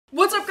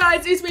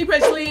guys, it's me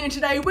Prezly, and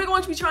today we're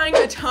going to be trying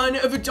a ton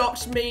of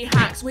Adopt Me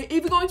hacks. We're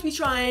even going to be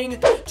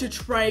trying to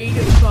trade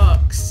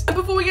bucks. And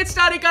before we get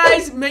started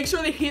guys, make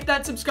sure to hit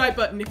that subscribe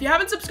button. If you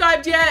haven't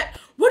subscribed yet,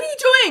 what are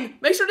you doing?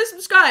 Make sure to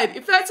subscribe.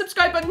 If that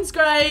subscribe button's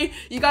grey,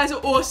 you guys are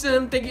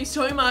awesome. Thank you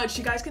so much.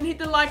 You guys can hit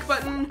the like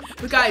button.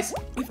 But guys,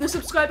 if the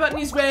subscribe button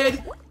is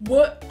red,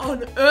 what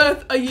on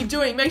earth are you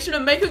doing? Make sure to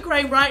make it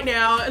grey right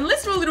now. And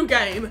let's do a little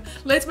game.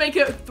 Let's make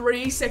it a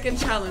 3-second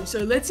challenge. So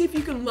let's see if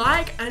you can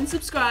like and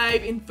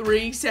subscribe in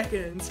 3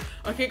 seconds.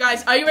 Okay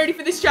guys, are you ready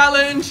for this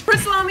challenge?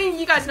 Prezly,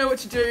 you guys know what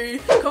to do.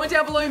 Comment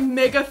down below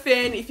mega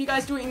fan if you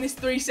guys do it in this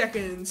 3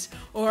 seconds.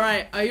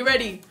 Alright, are you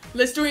ready?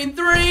 Let's do it in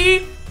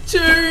 3,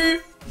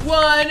 2,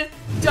 1,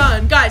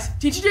 done. Guys,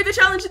 did you do the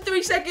challenge in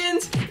 3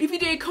 seconds? If you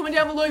did, comment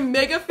down below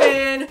mega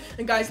fan.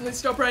 And guys, let's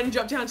stop right and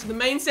jump down to the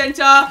main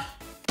center.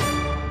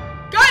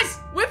 Guys,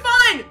 we're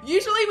fine.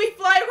 Usually we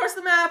fly across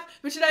the map,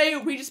 but today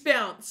we just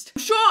bounced.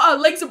 I'm sure our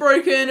legs are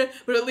broken,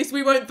 but at least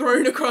we weren't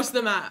thrown across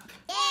the map.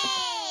 Yay!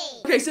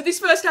 Okay, so this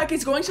first hack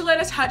is going to let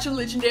us hatch a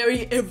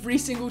legendary every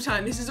single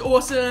time. This is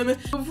awesome.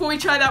 But before we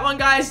try that one,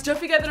 guys, don't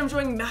forget that I'm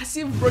doing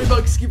massive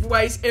Robux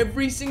giveaways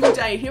every single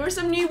day. Here are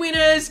some new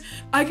winners.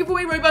 I give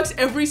away Robux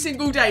every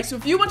single day. So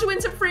if you want to win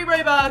some free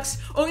Robux,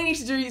 all you need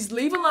to do is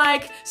leave a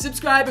like,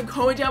 subscribe, and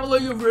comment down below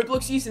your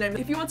Roblox username.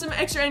 If you want some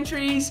extra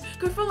entries,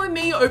 go follow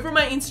me over on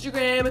my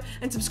Instagram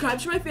and subscribe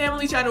to my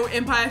family channel,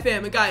 Empire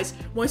Fam. And guys,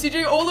 once you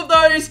do all of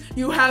those,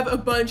 you'll have a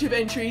bunch of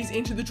entries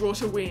into the draw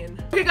to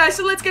win. Okay guys,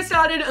 so let's get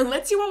started and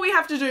let's see what we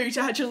have to do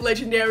to hatch a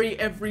legendary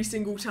every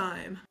single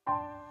time.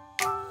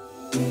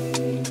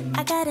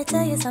 I gotta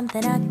tell you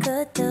something I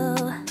could do.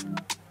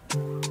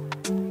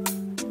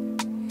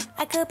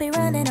 I could be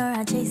running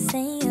around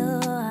chasing you,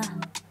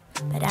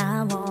 but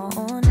I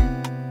won't,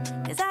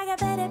 'cause I got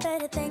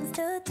better things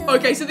to do.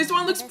 Okay, so this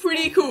one looks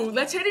pretty cool.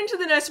 Let's head into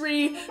the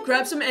nursery,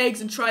 grab some eggs,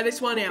 and try this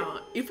one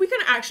out. If we can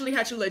actually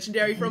hatch a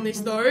legendary from this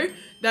though,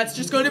 that's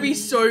just going to be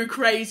so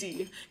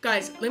crazy.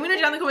 Guys, let me know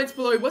down in the comments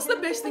below, what's the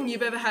best thing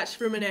you've ever hatched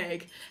from an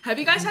egg? Have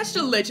you guys hatched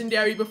a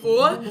legendary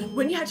before?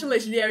 When you hatch a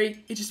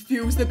legendary, it just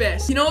feels the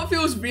best. You know what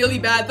feels really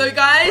bad though,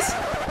 guys?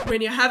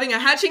 When you're having a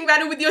hatching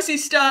battle with your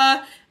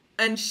sister,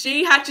 and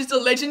she hatches a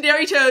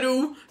legendary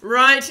turtle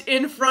right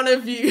in front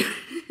of you.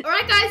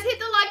 Alright guys, hit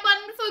the like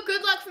button for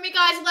good luck for me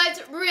guys.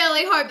 Let's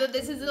really hope that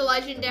this is a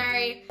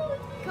legendary.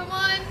 Come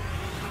on.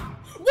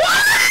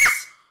 What?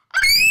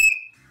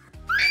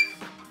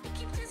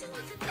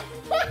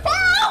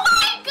 Oh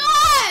my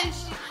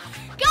gosh!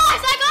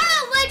 Guys, I got a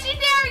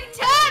legendary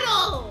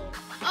turtle!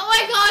 Oh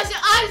my gosh,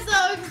 I'm so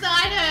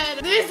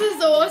excited. This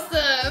is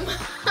awesome.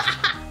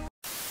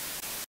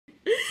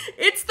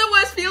 It's the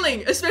worst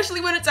feeling,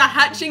 especially when it's a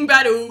hatching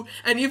battle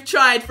and you've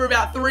tried for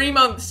about 3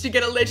 months to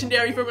get a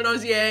legendary from an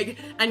Aussie egg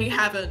and you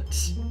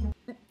haven't.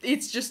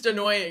 It's just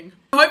annoying.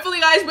 Hopefully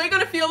guys, we're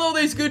gonna feel all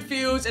those good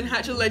feels and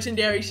hatch a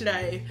legendary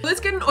today.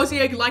 Let's get an Aussie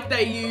egg like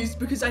they used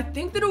because I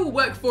think that it will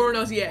work for an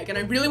Aussie egg and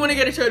I really want to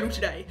get a turtle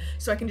today.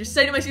 So I can just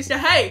say to my sister,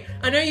 hey,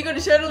 I know you got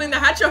a turtle in the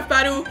hatch off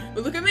battle,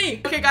 but look at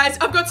me. Okay guys,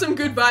 I've got some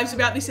good vibes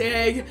about this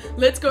egg.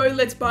 Let's go,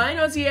 let's buy an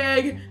Aussie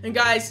egg. And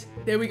guys,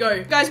 there we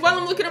go. Guys, while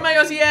I'm looking at my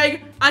Aussie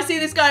egg, I see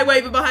this guy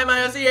waving behind my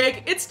Aussie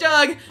egg. It's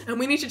Doug, and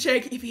we need to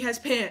check if he has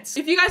pants.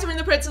 If you guys are in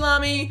the Pretzel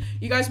army,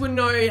 you guys would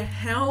know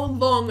how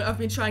long I've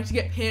been trying to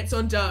get pants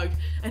on Doug.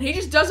 And he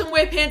just doesn't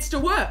wear pants to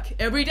work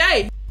every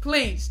day.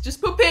 Please,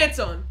 just put pants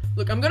on.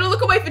 Look, I'm gonna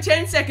look away for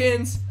 10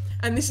 seconds,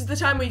 and this is the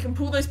time where you can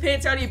pull those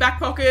pants out of your back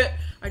pocket.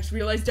 I just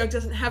realized Doug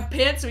doesn't have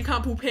pants, so he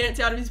can't pull pants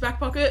out of his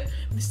back pocket.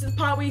 This is the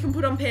part where you can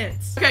put on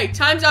pants. Okay,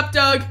 time's up,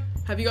 Doug.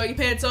 Have you got your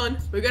pants on?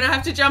 We're gonna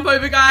have to jump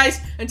over, guys,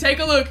 and take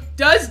a look.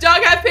 Does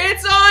Doug have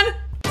pants on?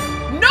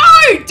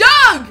 No!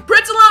 Doug!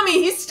 Pretzel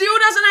Army, he still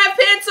doesn't have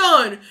pants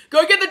on!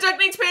 Go get the Doug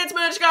Needs Pants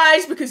merch,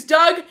 guys, because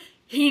Doug,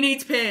 he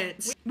needs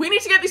pants. We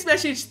need to get this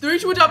message through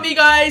to Adopt Me,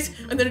 guys,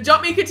 and then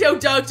Adopt Me can tell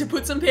Doug to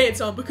put some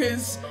pants on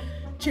because,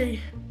 gee,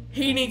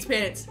 he needs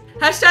pants.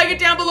 Hashtag it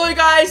down below,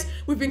 guys.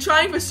 We've been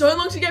trying for so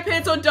long to get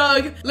pants on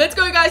Doug. Let's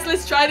go, guys.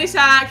 Let's try this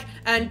hack.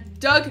 And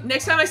Doug,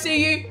 next time I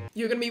see you,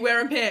 you're going to be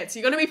wearing pants.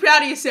 You're going to be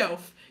proud of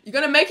yourself. You're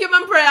going to make your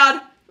mum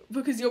proud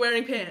because you're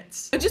wearing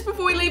pants. And just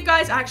before we leave,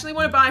 guys, I actually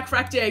want to buy a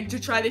cracked egg to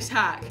try this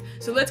hack.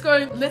 So let's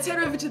go. Let's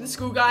head over to the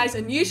school, guys.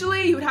 And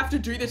usually you would have to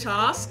do the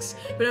tasks,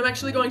 but I'm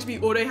actually going to be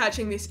auto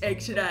hatching this egg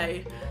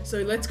today. So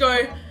let's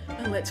go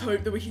and let's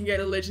hope that we can get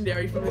a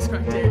legendary from this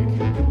cracked egg.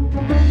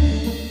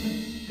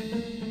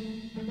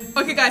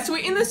 Okay guys, so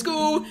we're in the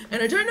school,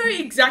 and I don't know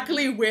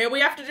exactly where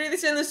we have to do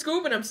this in the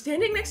school, but I'm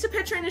standing next to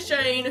Pet Trainer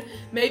Shane.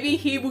 Maybe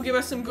he will give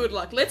us some good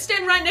luck. Let's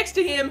stand right next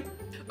to him.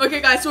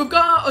 Okay guys, so we've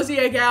got our Aussie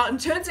egg out, and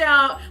turns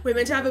out we're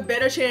meant to have a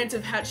better chance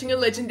of hatching a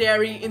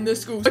legendary in the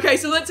school. Okay,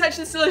 so let's hatch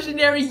this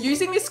legendary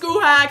using this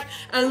school hack,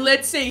 and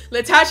let's see.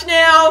 Let's hatch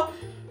now.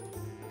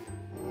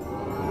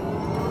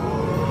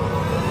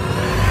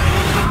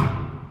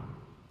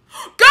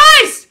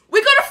 Guys,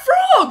 we got a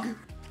frog!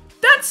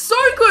 That's so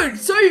good.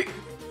 So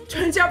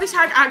turns out this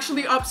hack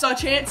actually ups our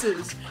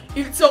chances.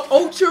 It's an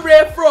ultra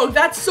rare frog.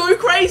 That's so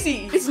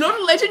crazy. It's not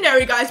a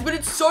legendary, guys, but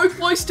it's so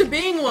close to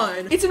being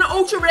one. It's an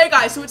ultra rare,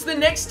 guys, so it's the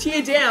next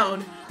tier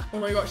down. Oh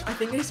my gosh, I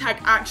think this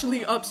hack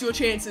actually ups your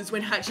chances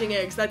when hatching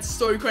eggs. That's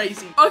so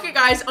crazy. Okay,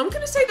 guys, I'm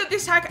gonna say that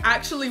this hack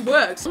actually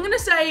works. I'm gonna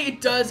say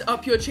it does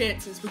up your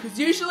chances because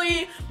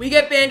usually we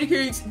get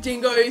bandicoots,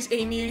 dingoes,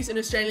 emus, and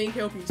Australian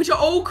kelpies, which are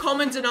all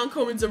commons and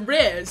uncommons and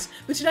rares.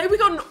 But today we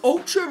got an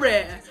ultra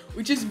rare,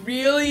 which is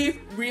really,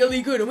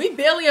 really good. And we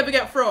barely ever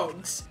get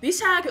frogs. This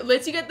hack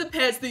lets you get the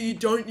pets that you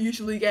don't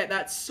usually get.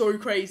 That's so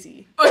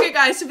crazy. Okay,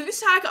 guys, so for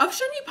this hack, I've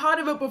shown you part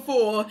of it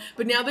before,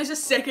 but now there's a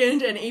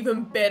second and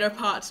even better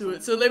part to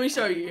it. So let me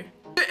show you.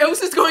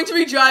 Elsa's going to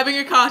be driving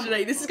a car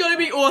today. This is going to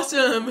be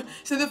awesome.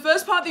 So the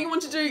first part that you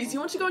want to do is you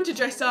want to go into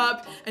dress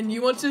up and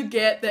you want to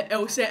get the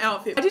Elsa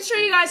outfit. I did show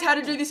you guys how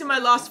to do this in my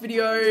last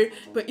video,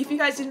 but if you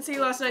guys didn't see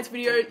last night's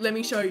video, let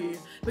me show you.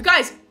 But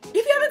guys,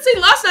 if you haven't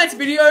seen last night's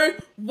video,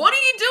 what are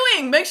you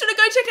doing? Make sure to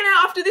go check it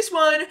out after this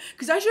one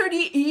because I showed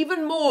you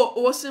even more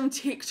awesome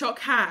TikTok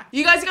hack.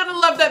 You guys are going to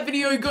love that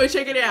video. Go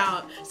check it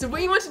out. So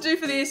what you want to do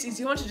for this is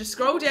you want to just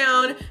scroll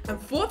down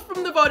and fourth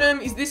from the bottom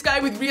is this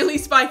guy with really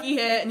spiky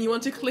hair and you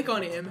want to click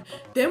on him.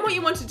 Then what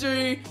you want to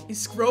do is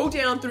scroll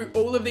down through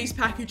all of these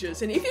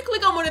packages. And if you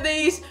click on one of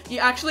these, you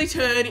actually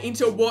turn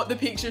into what the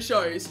picture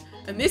shows.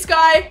 And this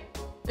guy,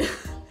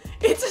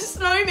 it's a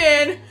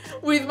snowman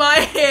with my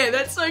hair.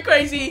 That's so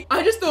crazy.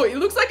 I just thought it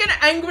looks like an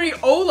angry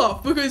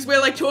Olaf because we're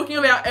like talking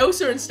about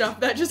Elsa and stuff.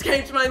 That just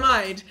came to my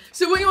mind.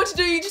 So what you want to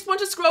do, you just want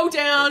to scroll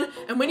down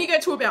and when you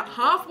get to about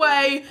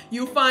halfway,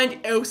 you'll find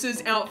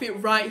Elsa's outfit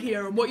right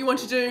here. And what you want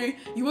to do,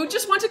 you will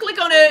just want to click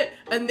on it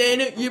and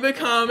then you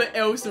become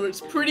Elsa.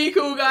 It's pretty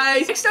cool,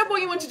 guys. Next up,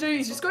 what you want to do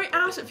is just go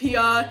out of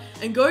here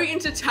and go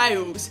into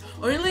Tails.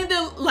 Only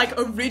the like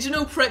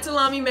original Pretzel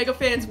Army mega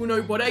fans will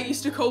know what I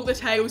used to call the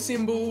tail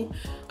symbol.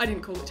 I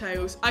didn't call it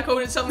Tails. I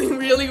called it something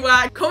really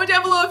whack. Comment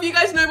down below if you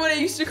guys know what I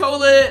used to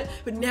call it.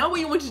 But now what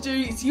you want to do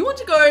is you want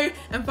to go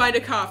and find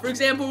a car. For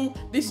example,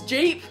 this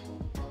Jeep.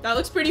 That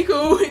looks pretty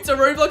cool. It's a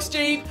Roblox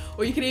Jeep.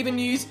 Or you can even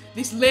use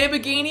this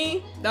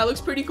Lamborghini. That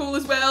looks pretty cool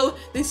as well.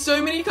 There's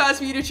so many cars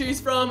for you to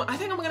choose from. I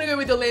think I'm gonna go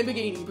with the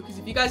Lamborghini because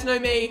if you guys know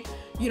me,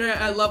 you know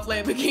I love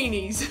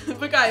Lamborghinis.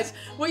 But guys,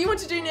 what you want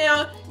to do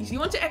now is you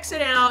want to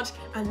exit out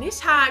and this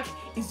hack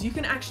is you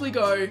can actually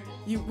go,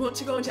 you want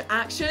to go into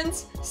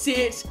actions,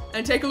 sit,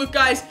 and take a look,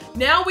 guys.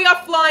 Now we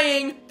are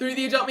flying through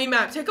the Adopt Me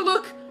map. Take a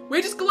look.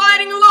 We're just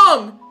gliding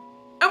along.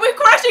 And we're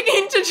crashing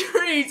into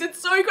trees. It's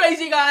so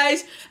crazy,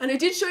 guys. And I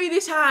did show you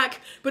this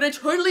hack, but I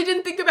totally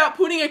didn't think about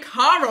putting a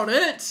car on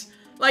it.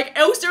 Like,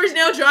 Elsa is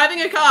now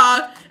driving a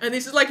car, and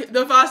this is like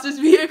the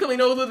fastest vehicle in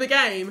all of the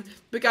game.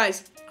 But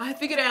guys, I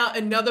figured out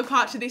another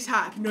part to this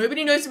hack.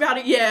 Nobody knows about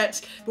it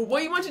yet, but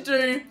what you want to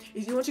do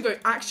is you want to go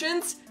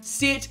actions,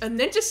 sit, and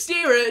then to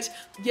steer it.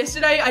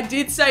 Yesterday, I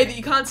did say that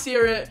you can't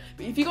steer it,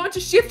 but if you go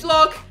into shift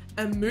lock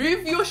and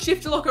move your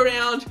shift lock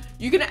around,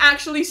 you can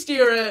actually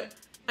steer it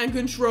and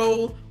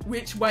control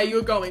which way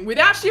you're going.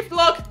 Without shift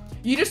lock,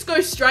 you just go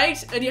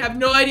straight and you have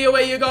no idea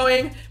where you're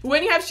going. But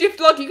when you have shift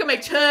lock, you can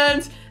make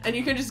turns and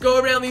you can just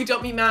go around the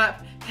Adopt Me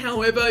map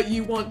however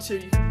you want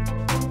to.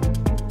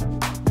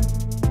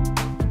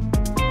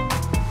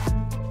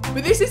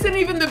 But this isn't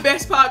even the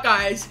best part,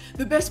 guys.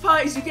 The best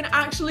part is you can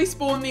actually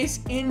spawn this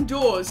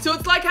indoors. So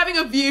it's like having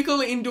a vehicle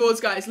indoors,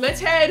 guys.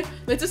 Let's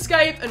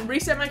escape and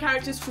reset my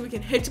characters so we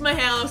can head to my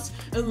house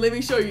and let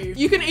me show you.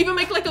 You can even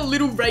make like a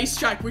little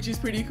racetrack, which is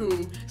pretty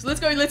cool. So let's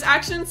go, let's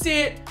action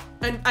sit.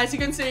 And as you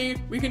can see,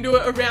 we can do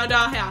it around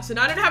our house. And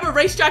I don't have a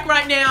racetrack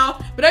right now,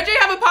 but I do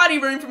have a party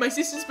room for my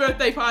sister's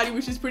birthday party,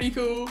 which is pretty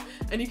cool.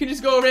 And you can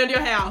just go around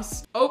your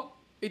house. Oh,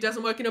 it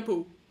doesn't work in a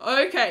pool.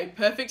 Okay,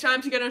 perfect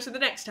time to get on to the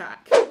next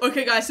hack.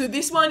 Okay guys, so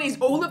this one is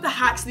all of the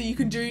hacks that you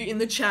can do in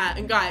the chat.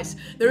 And guys,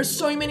 there are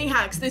so many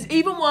hacks. There's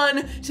even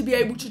one to be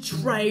able to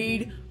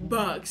trade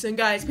bucks. And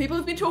guys, people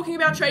have been talking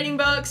about trading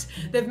bucks.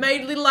 They've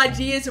made little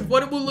ideas of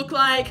what it will look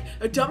like.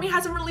 Adopt Me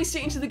hasn't released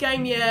it into the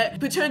game yet,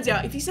 but turns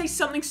out if you say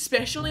something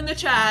special in the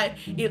chat,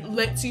 it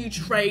lets you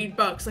trade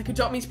bucks. Like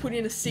Adopt Me's put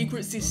in a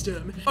secret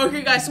system.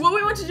 Okay guys, so what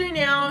we want to do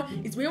now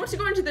is we want to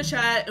go into the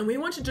chat and we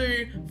want to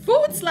do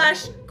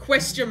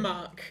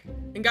 /?.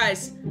 And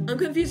guys, I'm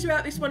confused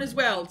about this one as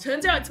well.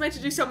 Turns out it's meant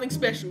to do something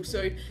special.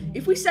 So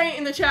if we say it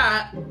in the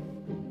chat,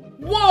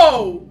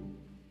 whoa!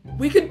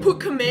 We can put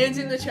commands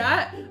in the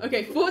chat.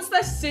 Okay,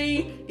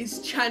 /C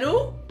is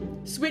channel.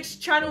 Switch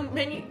channel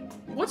menu.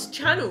 What's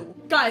channel?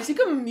 Guys, you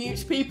can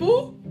mute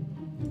people.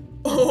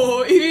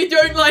 Or if you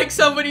don't like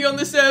somebody on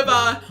the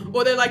server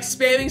or they're like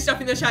spamming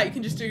stuff in the chat, you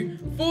can just do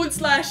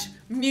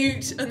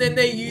 /mute and then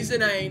their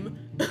username.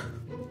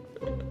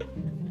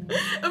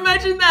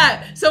 Imagine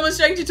that. Someone's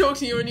trying to talk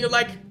to you and you're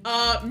like,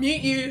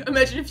 mute you.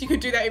 Imagine if you could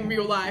do that in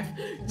real life.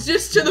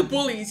 Just to the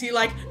bullies, you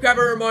like grab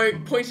a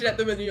remote, point it at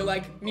them and you're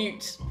like,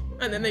 mute.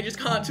 And then they just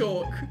can't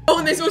talk. Oh,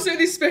 and there's also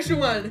this special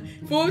one.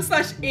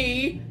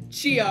 /E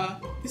cheer.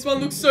 This one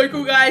looks so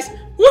cool, guys.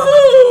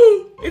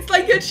 Woohoo! It's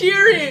like you're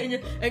cheering.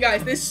 And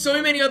guys, there's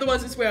so many other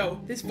ones as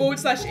well. There's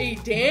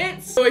 /E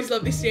dance. Always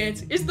love this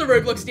dance. It's the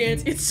Roblox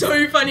dance. It's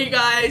so funny,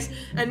 guys.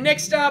 And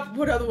next up,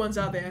 what other ones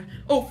are there?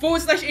 Oh,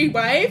 /E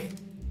wave.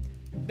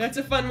 That's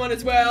a fun one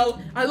as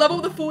well. I love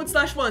all the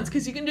 / ones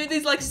because you can do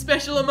these like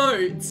special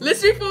emotes.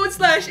 Let's do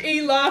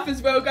 /E laugh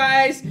as well,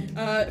 guys.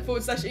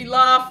 /E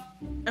laugh.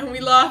 And we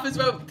laugh as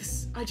well.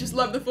 I just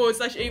love the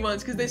 /E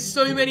ones because there's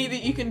so many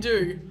that you can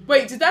do.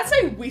 Wait, did that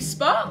say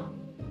whisper?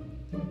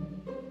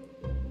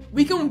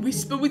 We can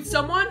whisper with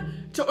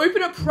someone to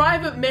open a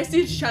private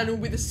message channel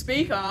with a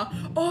speaker.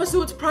 Oh,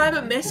 so it's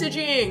private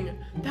messaging.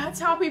 That's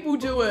how people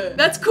do it.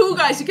 That's cool,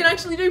 guys. You can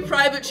actually do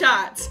private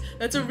chats.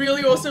 That's a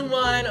really awesome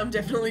one. I'm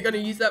definitely going to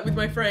use that with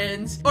my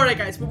friends. All right,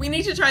 guys, but we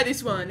need to try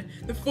this one.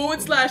 The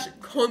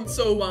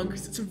 /console one,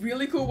 because it's a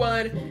really cool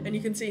one. And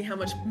you can see how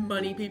much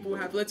money people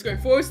have. Let's go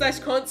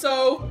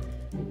 /console.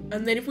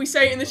 And then if we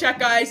say it in the chat,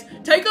 guys,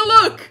 take a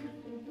look.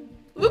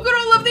 Look at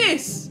all of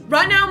this.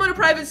 Right now I'm on a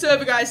private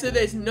server, guys, so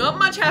there's not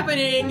much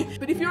happening.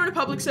 But if you're on a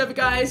public server,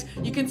 guys,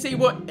 you can see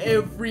what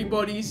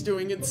everybody's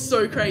doing. It's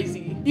so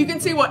crazy. You can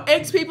see what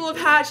eggs people have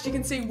hatched. You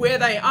can see where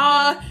they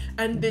are.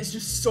 And there's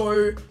just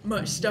so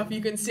much stuff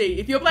you can see.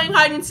 If you're playing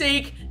hide and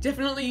seek,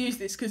 definitely use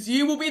this because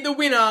you will be the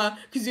winner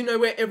because you know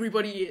where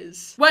everybody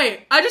is.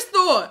 Wait, I just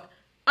thought.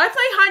 I play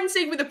hide and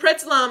seek with the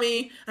Pretzel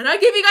army and I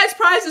give you guys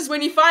prizes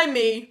when you find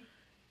me.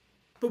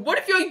 But what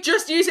if you're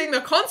just using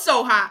the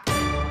console hack?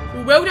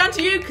 Well done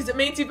to you, because it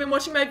means you've been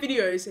watching my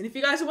videos. And if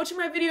you guys are watching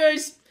my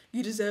videos,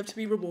 you deserve to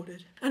be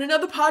rewarded. And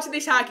another part of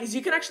this hack is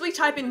you can actually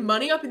type in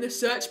money up in the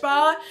search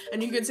bar,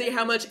 and you can see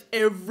how much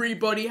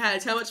everybody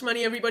has, how much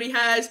money everybody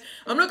has.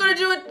 I'm not going to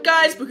do it,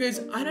 guys,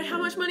 because I know how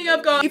much money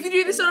I've got. If you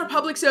do this on a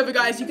public server,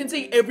 guys, you can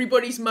see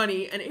everybody's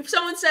money. And if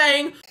someone's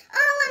saying,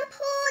 "Oh, I'm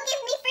poor,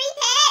 give me free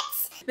pets,"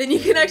 then you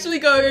can actually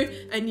go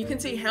and you can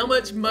see how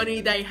much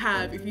money they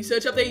have. If you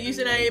search up their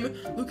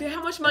username, look at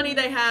how much money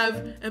they have,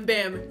 and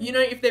bam, you know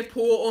if they're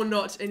poor or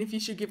not, and if you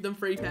should give them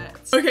free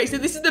pets. Okay, so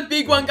this is the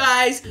big one,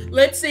 guys.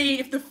 Let's see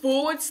if the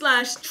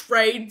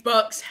 /trade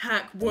bucks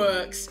hack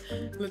works.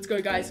 Let's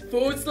go, guys.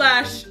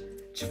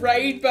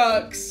 /trade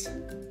bucks.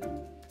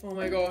 Oh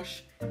my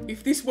gosh.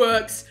 If this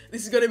works,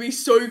 this is gonna be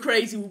so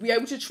crazy. We'll be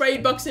able to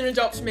trade bucks and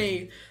adopt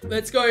me.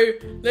 Let's go.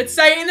 Let's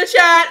say it in the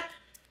chat.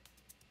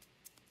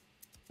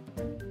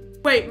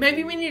 Wait,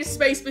 maybe we need a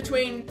space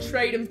between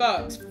trade and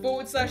bucks.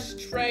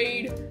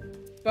 /trade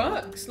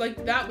bucks,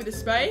 like that with a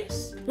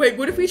space. Wait,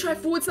 what if we try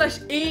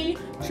 /E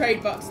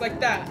trade bucks,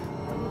 like that?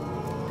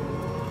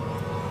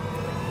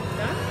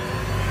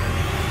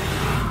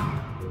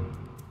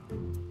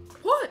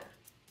 What?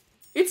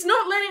 It's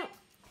not letting...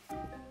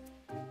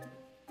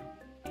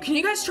 Can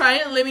you guys try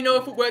it and let me know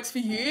if it works for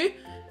you?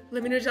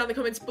 Let me know down in the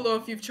comments below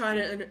if you've tried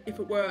it and if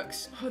it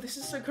works. Oh, this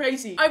is so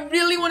crazy. I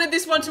really wanted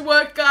this one to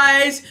work,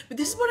 guys. But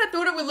this is what I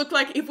thought it would look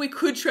like if we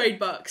could trade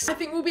bucks. I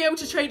think we'll be able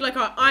to trade like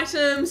our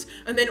items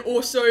and then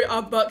also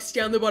our bucks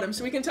down the bottom.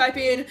 So we can type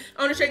in,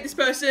 I want to trade this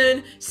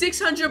person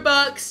 600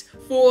 bucks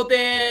for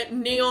their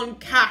neon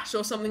cash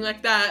or something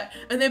like that.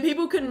 And then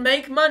people can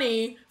make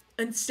money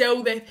and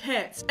sell their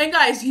pets. And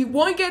guys, you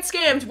won't get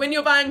scammed when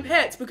you're buying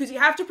pets because you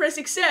have to press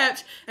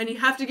accept and you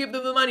have to give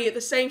them the money at the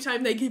same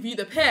time they give you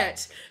the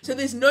pet. So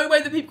there's no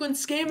way that people can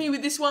scam you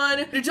with this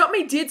one. But Adopt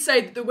Me did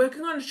say that they're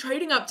working on a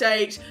trading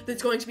update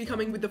that's going to be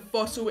coming with the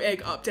fossil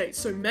egg update.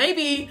 So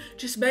maybe,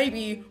 just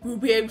maybe, we'll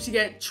be able to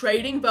get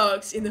trading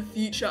bucks in the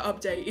future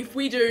update. If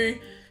we do,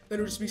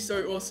 that'll just be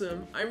so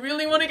awesome. I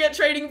really want to get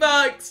trading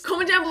bucks.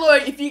 Comment down below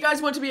if you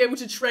guys want to be able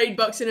to trade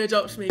bucks and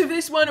adopt me. For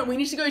this one, we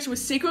need to go to a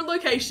secret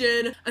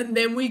location and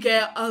then we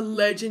get a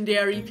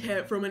legendary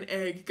pet from an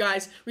egg.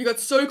 Guys, we got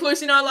so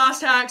close in our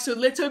last hack, so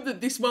let's hope that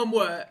this one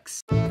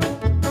works.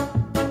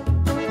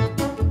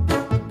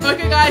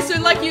 Okay guys, so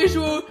like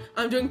usual,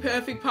 I'm doing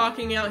perfect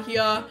parking out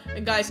here.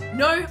 And guys,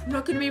 no, I'm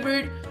not going to be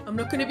rude. I'm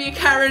not going to be a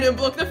Karen and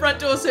block the front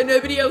door so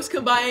nobody else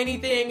can buy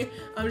anything.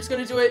 I'm just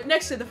going to do it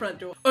next to the front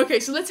door. Okay,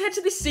 so let's head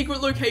to this secret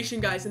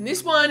location, guys. And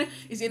this one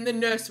is in the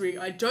nursery.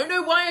 I don't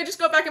know why I just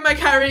got back in my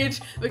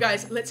carriage. But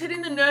guys, let's head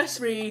in the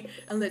nursery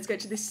and let's get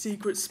to this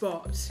secret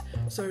spot.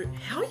 So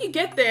how you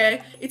get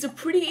there, it's a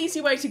pretty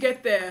easy way to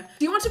get there.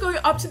 You want to go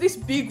up to this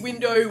big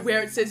window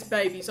where it says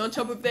babies. On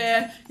top of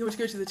there, you want to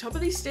go to the top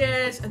of these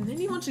stairs and then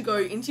you want to go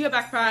into your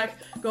backpack,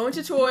 go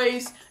into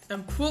toys,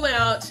 and pull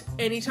out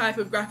any type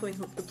of grappling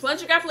hook. The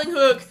plunger grappling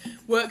hook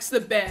works the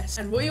best.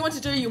 And what you want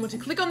to do, you want to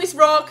click on this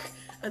rock,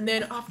 and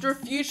then after a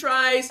few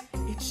tries,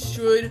 it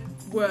should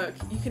work.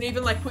 You can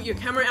even like put your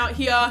camera out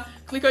here,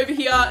 click over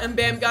here, and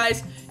bam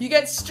guys, you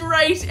get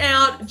straight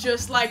out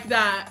just like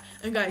that.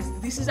 And guys,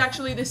 this is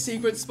actually the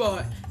secret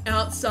spot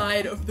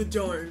outside of the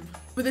dome.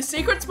 But the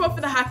secret spot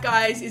for the hack,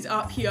 guys, is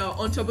up here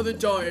on top of the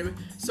dome.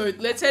 So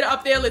let's head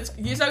up there. Let's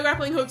use our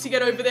grappling hook to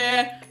get over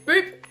there.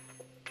 Boop.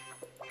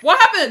 What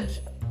happened?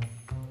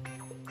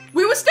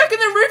 We were stuck in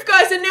the roof,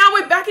 guys, and now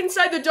we're back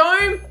inside the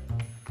dome.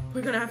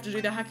 We're gonna have to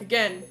do the hack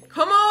again.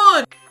 Come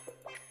on.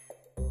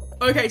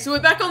 Okay, so we're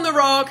back on the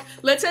rock.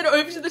 Let's head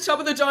over to the top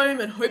of the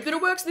dome and hope that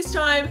it works this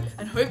time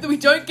and hope that we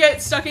don't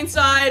get stuck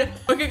inside.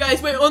 Okay,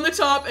 guys, we're on the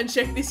top and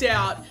check this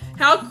out.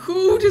 How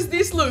cool does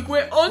this look?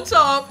 We're on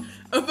top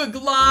of a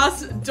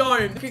glass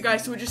dome. Okay,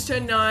 guys, so we just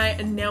turned night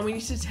and now we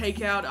need to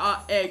take out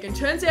our egg. And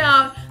turns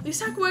out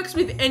this hack works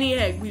with any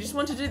egg. We just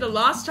want to do the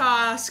last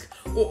task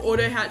or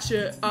auto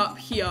hatcher up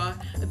here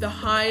at the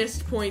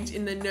highest point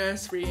in the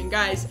nursery. And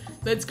guys,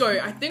 let's go.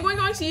 I think we're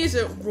going to use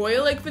a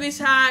royal egg for this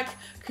hack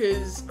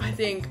because I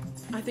think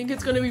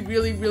it's going to be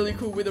really, really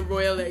cool with a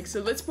royal egg.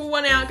 So let's pull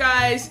one out,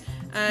 guys.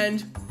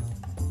 And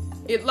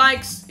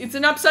it's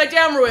an upside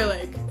down royal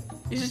egg.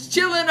 It's just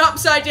chilling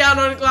upside down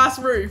on a glass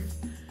roof.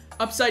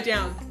 Upside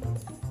down.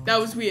 That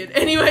was weird.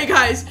 Anyway,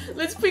 guys,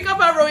 let's pick up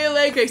our royal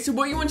egg. Okay, so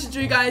what you want to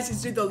do, guys,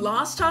 is do the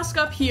last task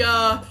up here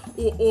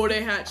or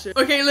auto hatch it.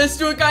 Okay, let's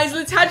do it, guys.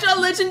 Let's hatch our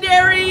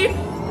legendary.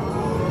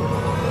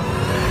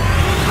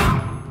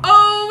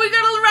 Oh, we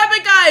got a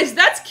rabbit, guys.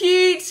 That's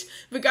cute.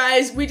 But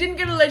guys, we didn't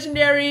get a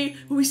legendary,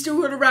 but we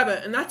still got a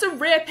rabbit. And that's a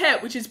rare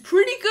pet, which is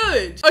pretty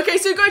good. Okay,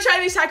 so go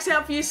try these hacks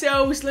out for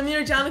yourselves. Let me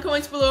know down in the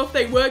comments below if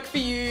they work for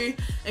you.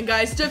 And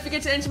guys, don't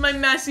forget to enter my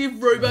massive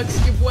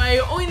Robux giveaway.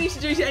 All you need to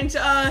do to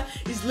enter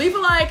is leave a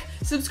like,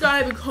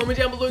 subscribe, and comment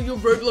down below your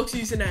Roblox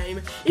username.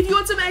 If you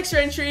want some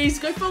extra entries,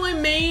 go follow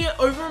me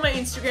over on my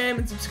Instagram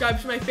and subscribe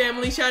to my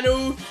family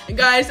channel. And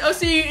guys, I'll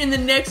see you in the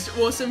next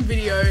awesome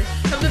video.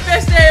 Have the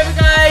best day ever,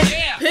 guys.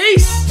 Yeah.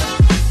 Peace.